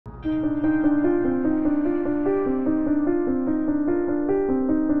I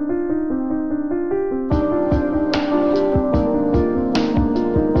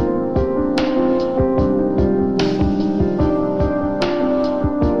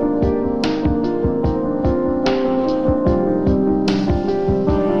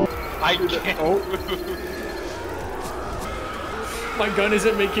can't. Oh. My gun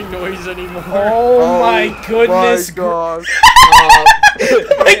isn't making noise anymore. Oh my goodness. My God.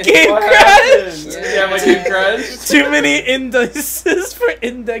 My game crashed! Yeah, my game crashed. Too many indices for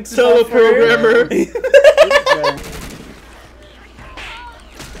index Teleprogrammer.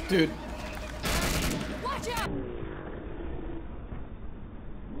 Dude.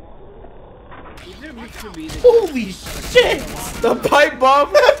 Holy shit! The pipe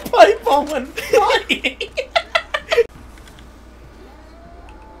bomb! That pipe bomb went flying!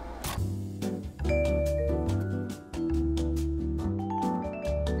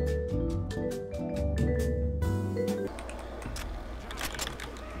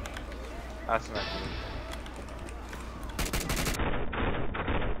 That's not good.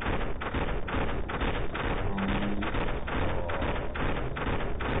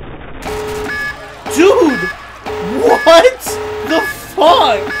 Dude! What the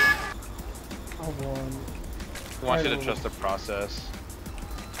fuck? I want you to trust the process.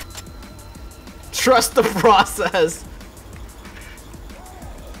 Trust the process!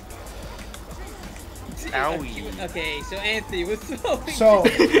 Owie. Okay, so Anthony, what's going So,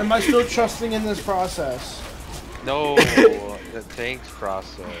 am I still trusting in this process? No, the thanks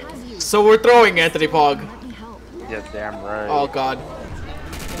process. So we're throwing Anthony Pog. Yeah, damn right. Oh God.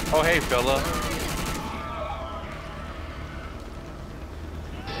 Oh, hey, fella.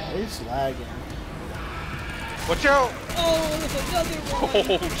 It's lagging. Watch out! Oh, there's another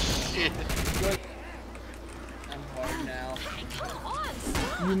one! Oh, shit. I'm hard now.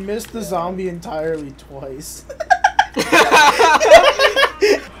 You missed the zombie entirely twice.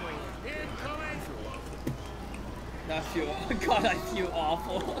 God, I feel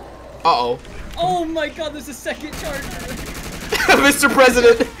awful. Uh-oh. Oh my God, there's a second charger. Mr.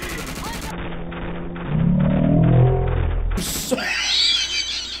 President!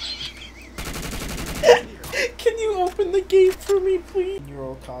 Can you open the gate for me, please?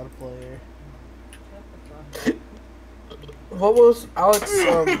 You're a COD player. What was Alex,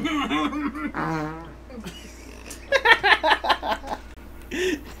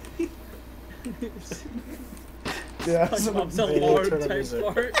 Yeah, that's an SpongeBob's amazing alarm turn of type music.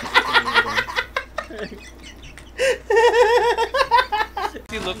 part.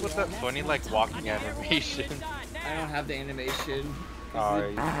 See, look with that funny, like, walking animation. I don't have the animation. Oh,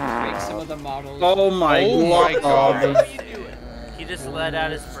 Make some of the models. Oh my God. What are you doing? He just let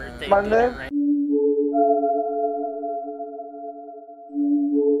out his birthday. My name? Right?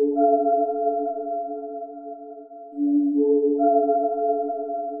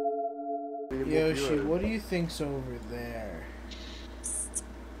 Yoshi, what do you think's over there?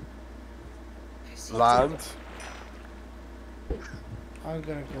 Land. I'm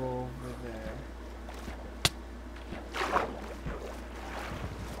gonna go over there.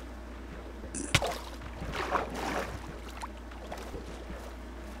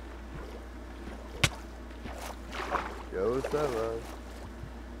 Yo, what's that, man?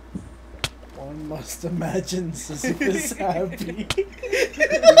 One must imagine Sisyphus happy.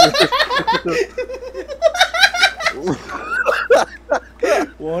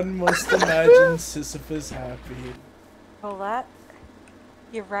 One must imagine Sisyphus happy. Oh, that?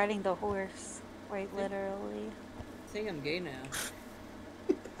 You're riding the horse, quite literally. I think I'm gay now.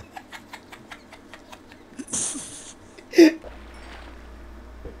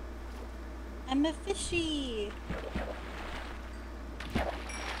 I'm a fishy.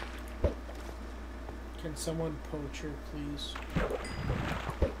 Can someone poach her, please?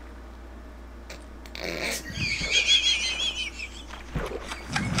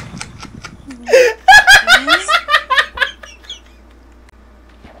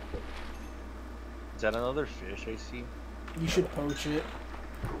 Is that another fish I see? You should poach it.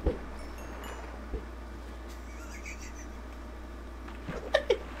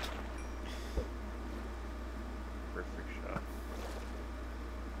 Perfect shot.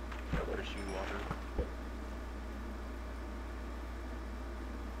 Fishy water.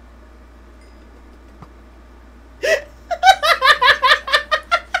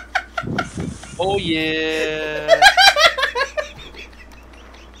 Oh yeah!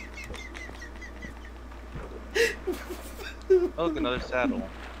 Oh, look, another saddle.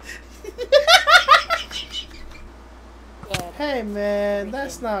 Hey man,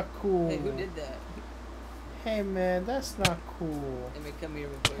 that's not cool. Hey, who did that? Hey man, that's not cool. Let me come here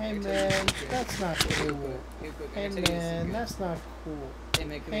real quick. Hey Let me tell you a man, secret. that's not Real cool. quick, real quick, I Hey gotta tell you a man, secret. that's not cool. Hey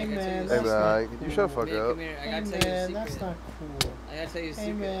man, come Hey here. I gotta tell you man, a Hey that's secret. not man, cool. you shut the fuck Man, up. come here. I Hey gotta tell you a man, secret. that's not cool. I gotta tell you a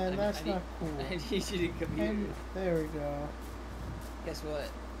Hey secret. man, that's I need, not cool. I need you to come Hey, here. there we go. Guess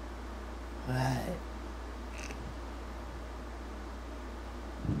what? What?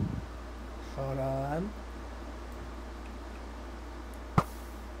 Hold on.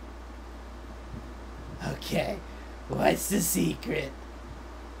 Okay, what's the secret?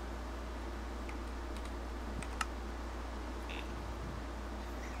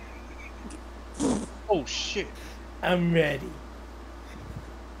 Oh shit. I'm ready.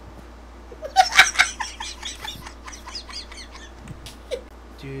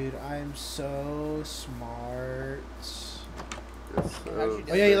 Dude, I'm so smart. Yes, Oh,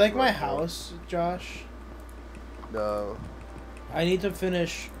 Oh yeah, you like my house, Josh? No. I need to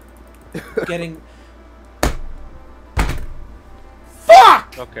finish getting...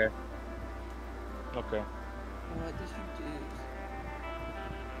 Fuck! Okay. Okay. What did you do?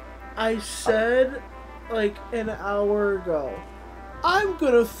 I said, like, an hour ago, I'm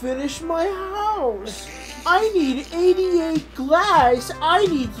gonna finish my house. I need 88 glass. I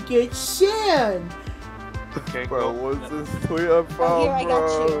need to get sand. Okay. Bro, go. what's this tweet I Oh, found, here, I got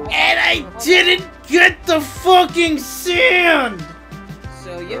you. bro? And I didn't get the fucking sand.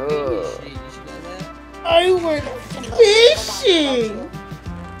 So you have ADHD. You should know that. I went fishing.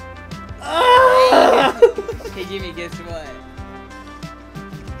 Ah! Hey Jimmy, guess what?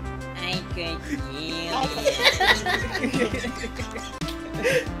 I can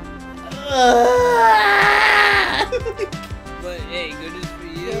But hey, good news for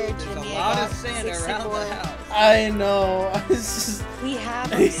you. Here, There's Jimmy, a I lot got of sand around 64. the house. I know. I was just... We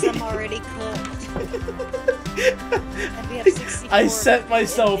have some already cooked. And we have 64 I set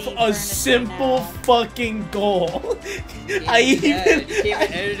myself in the a furnace simple now. fucking goal. You I can't do that. even, You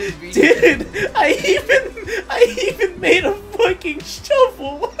can't edit a video. dude, I even made a fucking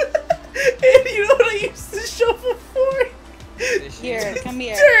shovel. And you know what I used the shovel for? Here, come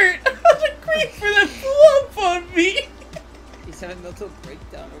here. Dirt. I was a creeper that flew up on me. He's having a mental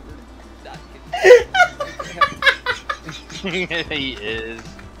breakdown over not He is.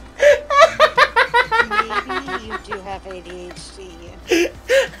 Maybe you do have ADHD.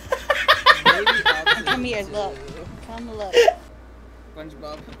 Maybe Come here, look. Come look.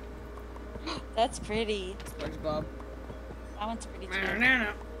 SpongeBob. That's pretty. SpongeBob. That one's pretty too. No.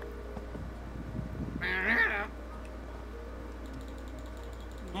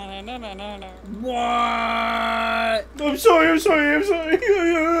 What? I'm sorry.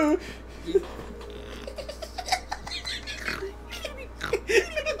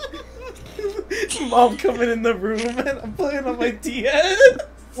 Mom coming in the room and I'm playing on my DS.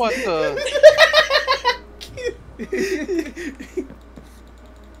 What the?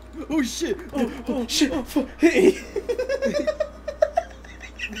 Oh shit! Oh shit! Hey.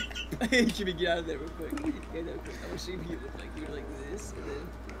 Hey Jimmy, get out of there real quick. Get out of there real quick. I wish you looked like you were like this, and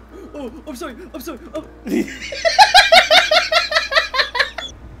then. Oh, I'm sorry. Oh.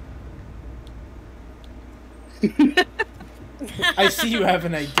 I see you have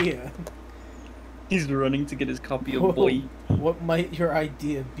an idea. He's running to get his copy of Whoa. Boy. What might your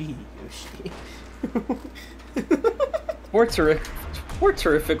idea be, Yoshi? Poor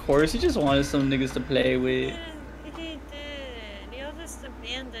terrific horse. He just wanted some niggas to play with. He did. Y'all just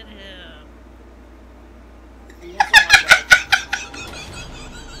abandoned him.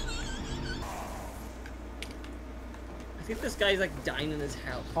 I think this guy's like dying in his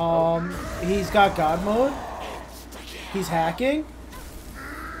house. He's got God mode. He's hacking.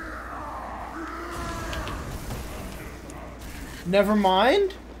 Never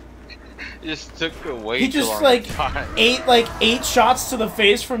mind. It just took away. He too just long like time. ate 8 shots to the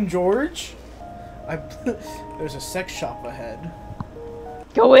face from George. There's a sex shop ahead.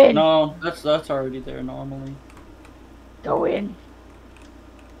 Go in. No, that's already there normally. Go in.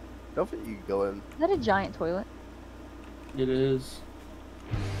 Don't think you can go in. Is that a giant toilet? It is.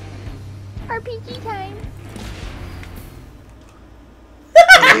 RPG time.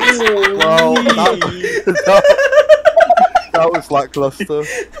 Well, that was lackluster.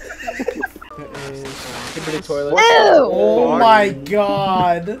 Toilet. Oh my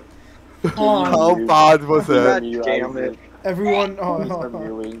god. How bad was it? Damn it. Everyone,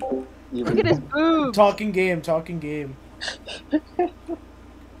 Look at his boobs. talking game.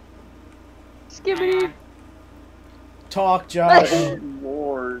 Skibbity. Talk, Josh.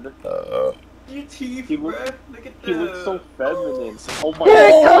 Lord. Your teeth, He bro. look- Look at He looks so that. feminine. Oh my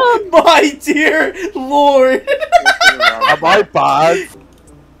Oh my dear Lord. Am I bad?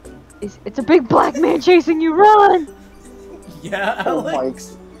 It's a big black man chasing you. Run! Yeah,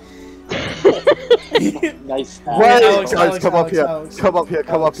 Alex. Nice. Wait, Alex, guys, come up here. Alex. Come up here.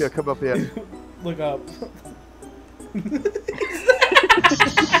 Come up Alex. here. Come up here. Look up.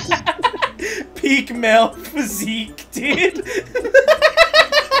 Peak male physique, dude.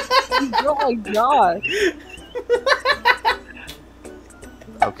 Oh my god.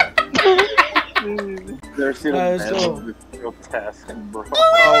 Okay. They're still so- with real test, bro.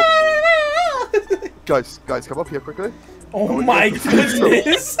 Guys, come up here quickly. Oh my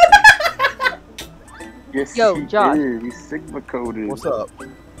goodness. Yes, Yo, he Josh. is. He's Sigma coded. What's up?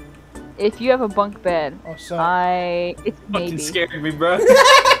 If you have a bunk bed, Oh, sorry. it's Fucking maybe. scared me, bro.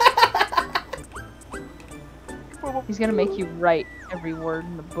 He's gonna make you write every word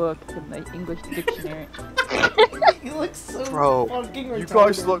in the book in the English dictionary. You look so Bro, fucking retarded. you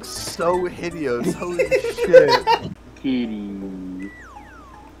guys look so hideous. Holy shit. Kitty.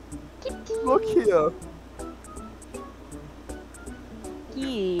 Look here.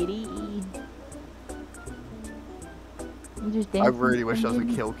 Kitty. You just I dancing really wish I was a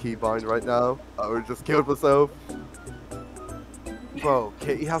Kitty? kill keybind right now. I would have just killed myself. Bro,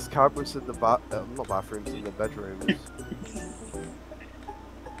 Kitty has cameras in the not bathrooms, in the bedrooms.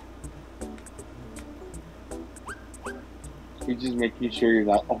 He's just making sure you're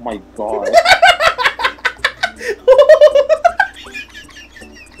not. Oh my god.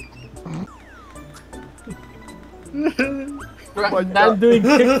 my I'm God. doing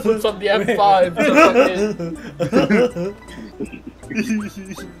kickflips on the F5.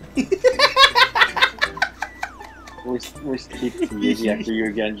 We're too easy after you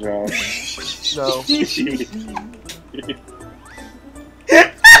again, Josh. No. There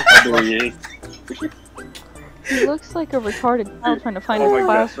he is. He looks like a retarded child trying to find Oh his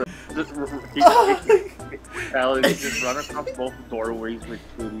my class. gosh. Alex, just run across both doorways with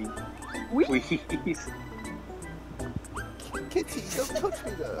Kitty. Please. Kitty, don't touch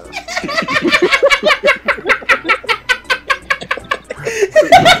me there.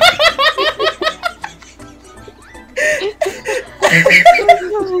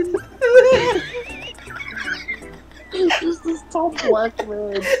 Just this tall black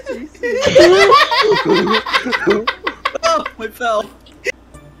man. Oh, I fell.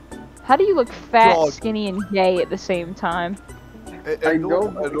 How do you look fat, God. skinny, and gay at the same time? I know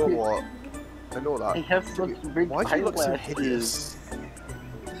what. I know that. He has such big Why do you look so eyelashes. hideous?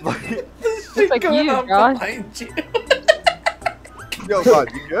 Like, Looks like going you, up Josh. behind you. yo, man,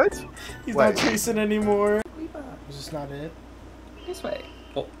 you good? He's Wait. not chasing anymore. Is this not it? This way.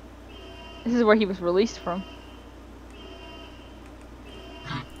 Oh. This is where he was released from.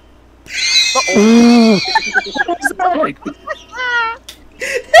 Like,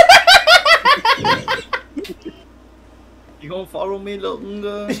 you gonna follow me, little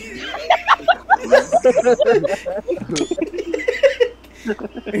nigga?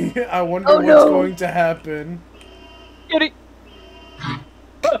 I wonder Oh, what's no. going to happen. Get it.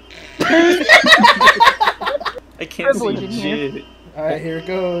 I can't Privilege see in here. shit. Alright, here it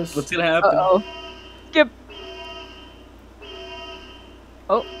goes. What's gonna happen? Uh-oh. Skip.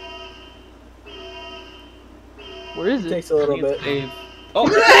 Oh. Where is it? Takes a little bit. Save. Oh!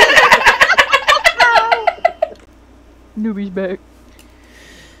 Nooby's back.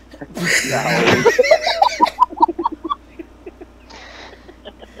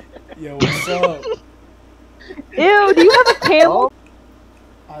 Yo, what's up? Ew, do you have a candle?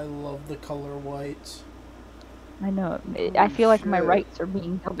 I love the color white. I know. I feel like my shit. rights are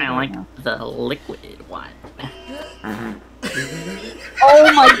being doubled I right like now. the liquid one.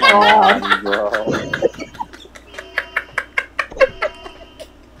 Oh my god.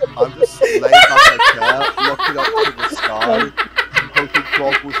 I'm just laying back in my chair, looking up to the sky, hoping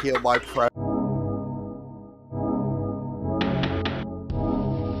God will hear my prayer.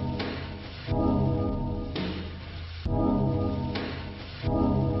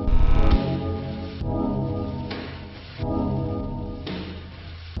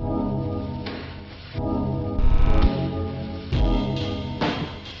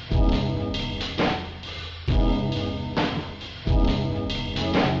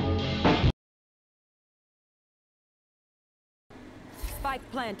 Spike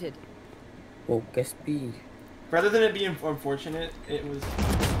planted. Focus B. Rather than it being unfortunate, it was.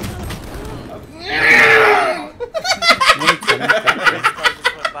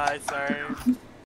 Just went by, sorry.